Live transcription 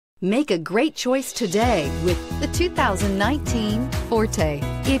Make a great choice today with the 2019 Forte.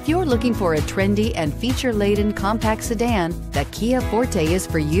 If you're looking for a trendy and feature-laden compact sedan, the Kia Forte is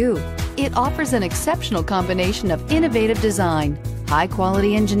for you. It offers an exceptional combination of innovative design,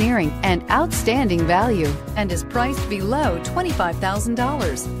 high-quality engineering, and outstanding value, and is priced below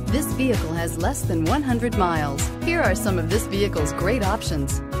 $25,000. This vehicle has less than 100 miles. Here are some of this vehicle's great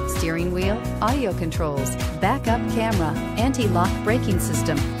options: steering wheel audio controls, backup camera, anti-lock braking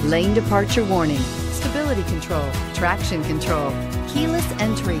system, lane departure warning, stability control, traction control, keyless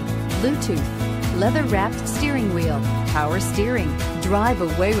entry, Bluetooth, leather-wrapped steering wheel, power steering. Drive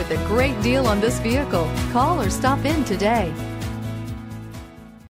away with a great deal on this vehicle. Call or stop in today.